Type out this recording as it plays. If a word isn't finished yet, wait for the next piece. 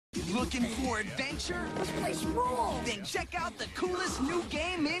Looking for adventure? This place rules! Then check out the coolest new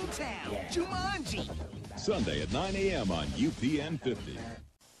game in town, Jumanji. Sunday at 9 a.m. on UPN 50.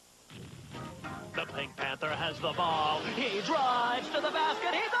 The Pink Panther has the ball. He drives to the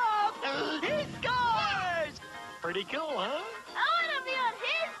basket. He's up! He scores! Pretty cool, huh? I want to be on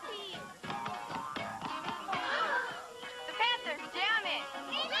his team. The Panthers, damn it.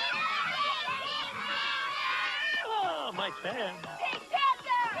 Oh, my fan. Pink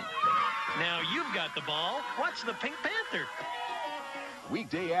Panther! Now you've got the ball. Watch the Pink Panther.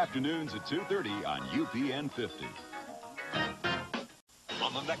 Weekday afternoons at 2:30 on UPN 50.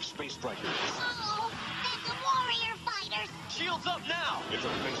 On the next Space Strikers. Uh-oh! It's the warrior fighters! Shields up now! It's a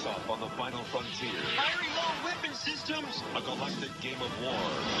face-off on the final frontier. Firing all weapon systems. A galactic game of war.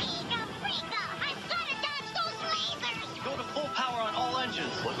 Freaka! I've got to dodge those lasers! Go to full power on all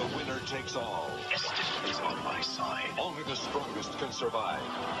engines. Where the winner takes all. Destiny is on my side. Only the strongest can survive.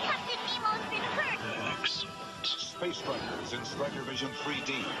 Captain Nemo's been hurt! Excellent. Space Strikers in Striker Vision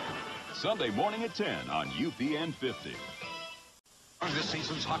 3D. Sunday morning at 10 on UPN 50. This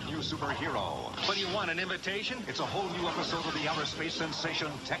season's hot new superhero. What do you want, an invitation? It's a whole new episode of the outer space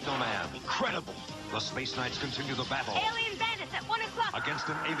sensation Teknoman. Incredible. The Space Knights continue the battle Alien bandits at 1 o'clock. against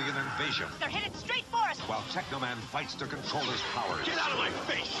an alien invasion, They're headed straight for us. while Teknoman fights to control his powers. Get out of my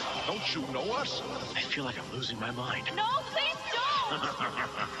face. Don't you know us? I feel like I'm losing my mind. No, please don't.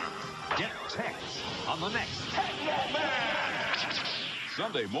 Get Tech on the next Teknoman.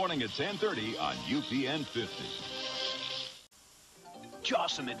 Sunday morning at 10:30 on UPN 50.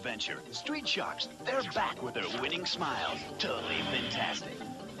 Jawsome Adventure. Street Sharks. They're back with their winning smiles. Totally fantastic.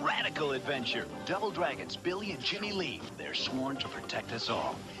 Radical Adventure. Double Dragons, Billy and Jimmy Lee. They're sworn to protect us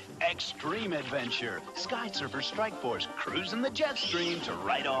all. Extreme Adventure. Sky Surfer Strike Force cruising the jet stream to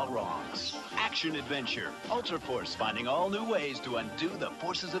right all wrongs. Action Adventure. Ultra Force finding all new ways to undo the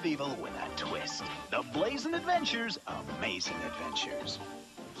forces of evil with a twist. The Blazing Adventures. Amazing Adventures.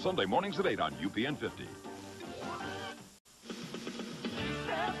 Sunday mornings at 8 on UPN 50.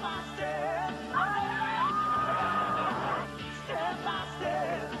 Step by step. Step by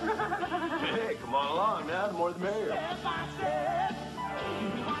step. Hey, come on along now, the more the merrier. Step by step.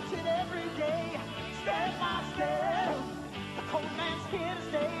 Watch it every day. Step by step. The cold man's here to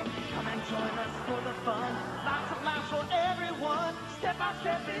stay. Come and join us for the fun. Lots of laughs for everyone. Step by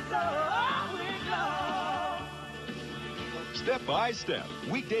step is all we go. Step by Step.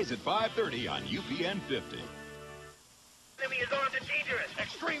 Weekdays at 5:30 on UPN 50. Enemy is armed and dangerous.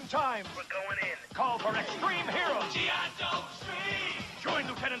 Extreme time. We're going in. Call for Extreme Heroes. G.I. Joe Extreme! Join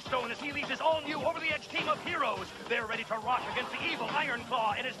Lieutenant Stone as he leads his all-new over-the-edge team of heroes. They're ready to rock against the evil Iron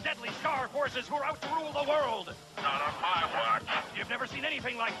Claw and his deadly Scar forces who are out to rule the world. Not on my watch. You've never seen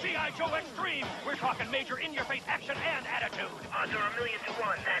anything like G.I. Joe Extreme. We're talking major in-your-face action and attitude. Under $1 million to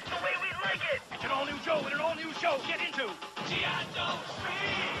one. That's the way we like it. It's an all-new Joe and an all-new show. Get into G.I. Joe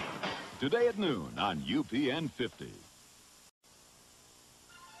Extreme! Today at noon on UPN 50.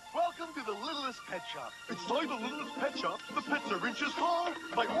 Welcome to the Littlest Pet Shop. Inside the Littlest Pet Shop, the pets are inches tall.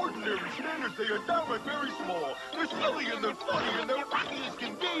 By ordinary standards, they are downright very small. They're silly and they're funny and they're wacky as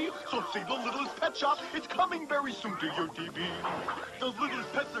can be. So see the Littlest Pet Shop. It's coming very soon to your TV. The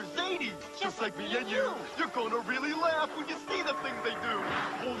littlest pets are zany, just like me and you. You're gonna really laugh when you see the things they do.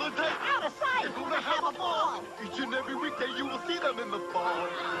 Hold it tight. Out of sight! You're gonna have a ball. Each and every weekday, you will see them in the fall.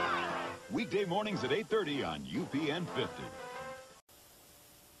 Weekday mornings at 8:30 on UPN 50.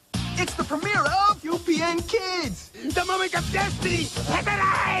 It's the premiere of UPN Kids! The moment of destiny has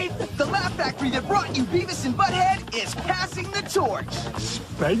arrived! The Laugh Factory that brought you Beavis and Butthead is passing the torch!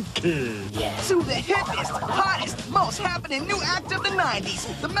 Spanking! To the hippest, hottest, most happening new act of the 90s,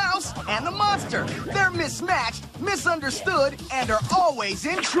 the Mouse and the Monster. They're mismatched, misunderstood, and are always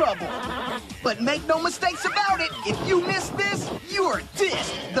in trouble. But make no mistakes about it, if you miss this, you're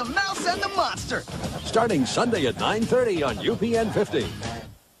dissed! The Mouse and the Monster. Starting Sunday at 9:30 on UPN 50.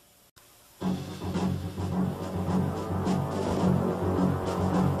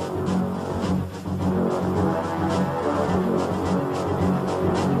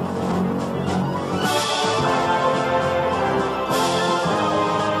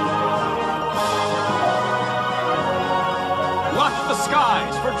 Watch the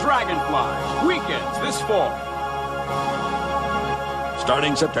skies for dragonflies. Weekends this fall.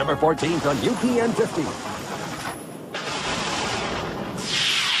 Starting September 14th on UPN 50.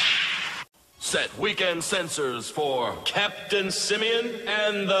 Set weekend sensors for Captain Simian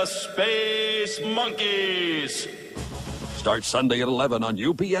and the Space Monkeys. Start Sunday at 11 on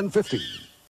UPN 50.